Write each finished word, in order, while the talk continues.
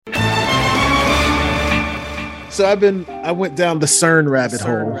So I went down the CERN rabbit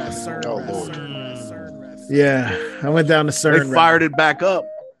hole. Oh Lord. Yeah, I went down the CERN. They fired it back up.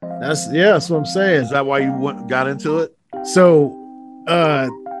 That's what I'm saying. Is that why you got into it? So,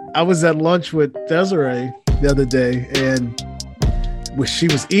 I was at lunch with Desiree the other day, and she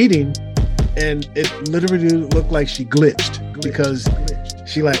was eating, and it literally looked like she glitched because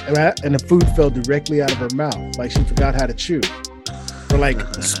she and the food fell directly out of her mouth, like she forgot how to chew for like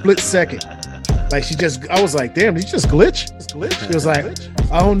a split second. Like I was like, damn, did you just glitch? She was like,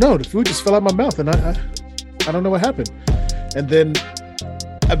 I don't know, the food just fell out of my mouth, and I don't know what happened. And then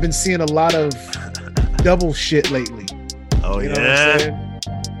I've been seeing a lot of double shit lately. Oh, you know yeah. what I'm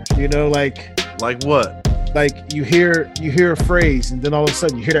saying? You know, like what? Like you hear a phrase, and then all of a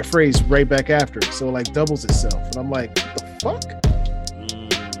sudden you hear that phrase right back after it. So it like doubles itself. And I'm like, what the fuck?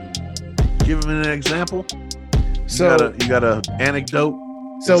 Give him an example. So you got a anecdote.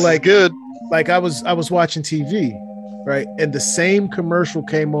 So This is like good. Like I was watching TV, right? And the same commercial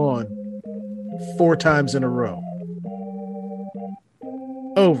came on 4 times in a row.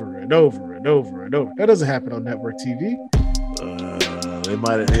 Over and over and over and over. That doesn't happen on network TV. They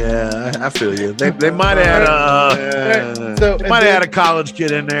might have, yeah, I feel you. They might have had a college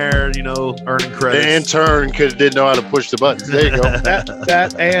kid in there, you know, earning credits. The intern didn't know how to push the buttons. There you go.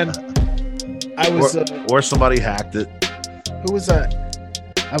 that and I was or somebody hacked it. Who was that?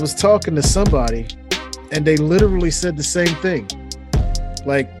 I was talking to somebody, and they literally said the same thing.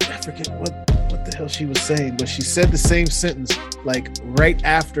 Like, I forget what the hell she was saying, but she said the same sentence, like right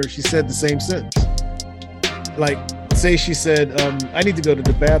after she said the same sentence. Like, say she said, I need to go to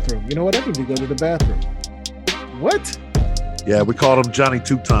the bathroom. You know what? I need to go to the bathroom. What? Yeah, we called him Johnny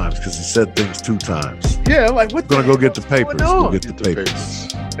 2 times because he said things 2 times. Yeah, like what? Gonna go get the papers. Go get the papers.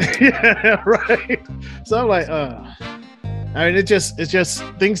 Yeah, right. So I'm like, I mean, it just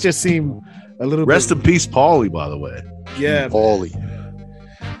things just seem a little. Rest in peace, Paulie. By the way. Yeah, Paulie.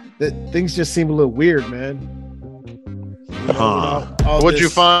 That things just seem a little weird, man. What'd you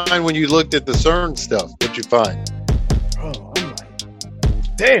find when you looked at the CERN stuff? What'd you find? Oh, I'm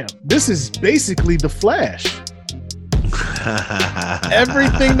like, damn, this is basically the Flash.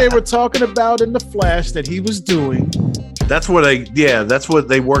 Everything they were talking about in the Flash that he was doing. That's what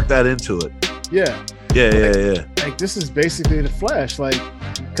they worked that into it. Yeah. Yeah. Like this is basically the Flash. Like,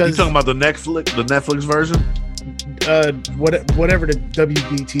 because you talking about the Netflix version? Whatever the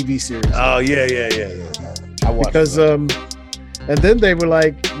WB TV series. Oh yeah. I watched because and then they were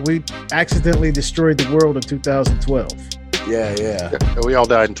like, we accidentally destroyed the world in 2012. Yeah. We all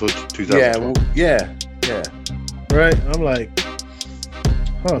died in 2012. Yeah. Right. I'm like,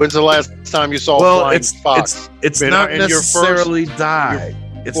 when's the last time you saw a flying fox? It's not necessarily die.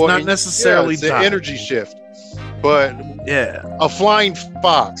 It's not necessarily it's an energy shift, but a flying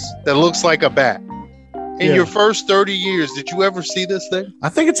fox that looks like a bat. In your first 30 years, did you ever see this thing? I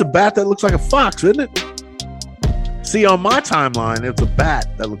think it's a bat that looks like a fox, isn't it? See, on my timeline, it's a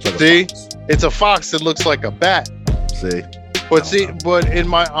bat that looks like a fox. It's a fox that looks like a bat. But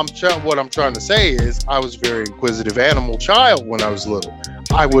in what I'm trying to say is, I was a very inquisitive animal child when I was little.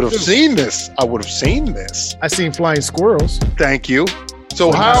 I would have seen this. I seen flying squirrels. Thank you.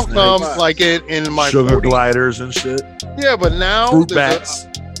 So how come, like in my sugar gliders and shit? Yeah, but now fruit bats,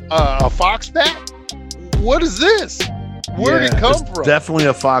 a fox bat. What is this? Where did it come from? Definitely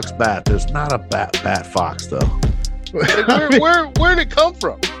a fox bat. There's not a bat fox though. Where did it come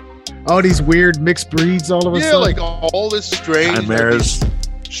from? All these weird mixed breeds all of a sudden. Yeah, like all this strange chimeras,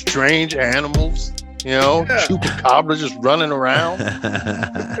 strange animals. You know, chupacabra just running around.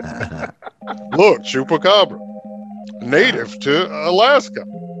 Look, chupacabra, native to Alaska.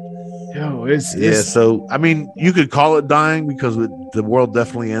 Yo, so I mean, you could call it dying because the world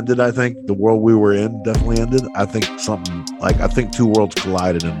definitely ended. I think the world we were in definitely ended. I think I think 2 worlds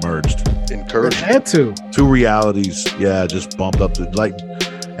collided and merged. It had to. 2 realities, just bumped up to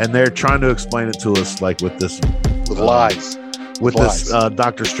and they're trying to explain it to us like with lies. With this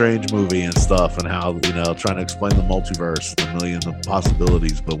Doctor Strange movie and stuff, and how trying to explain the multiverse, the million of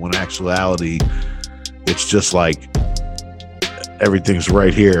possibilities, but when actuality, it's just like. Everything's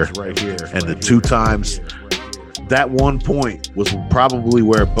right here. And the 2 times, that one point was probably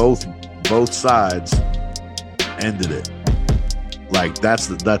where both sides ended it. Like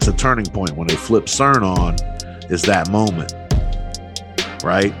that's a turning point when they flip CERN on, is that moment,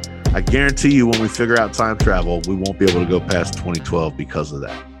 right? I guarantee you, when we figure out time travel, we won't be able to go past 2012 because of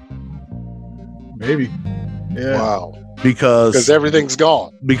that. Maybe. Yeah. Wow. Because everything's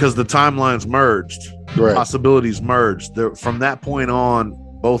gone. Because the timelines merged. Right. Possibilities merged. From that point on,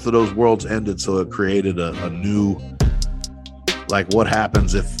 both of those worlds ended, so it created a new, like, what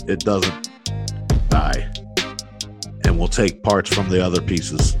happens if it doesn't die? we'll take parts from the other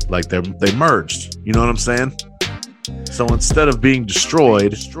pieces. Like they merged. You know what I'm saying? So instead of being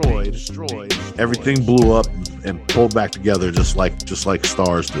destroyed, everything blew up and pulled back together just like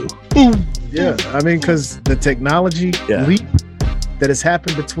stars do. Boom. Yeah, I mean, because the technology leap that has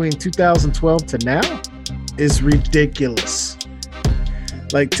happened between 2012 to now is ridiculous.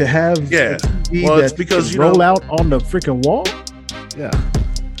 Like to have a TV it's because you roll out on the freaking wall. Yeah.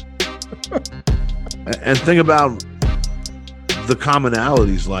 And think about the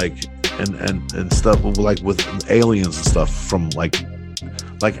commonalities, like and stuff like with aliens and stuff from like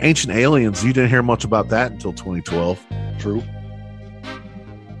Ancient Aliens. You didn't hear much about that until 2012. True.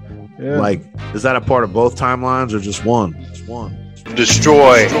 Yeah. Like, is that a part of both timelines or just one? Just one.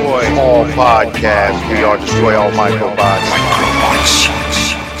 Destroy all podcasts. We are Destroy All Microbots.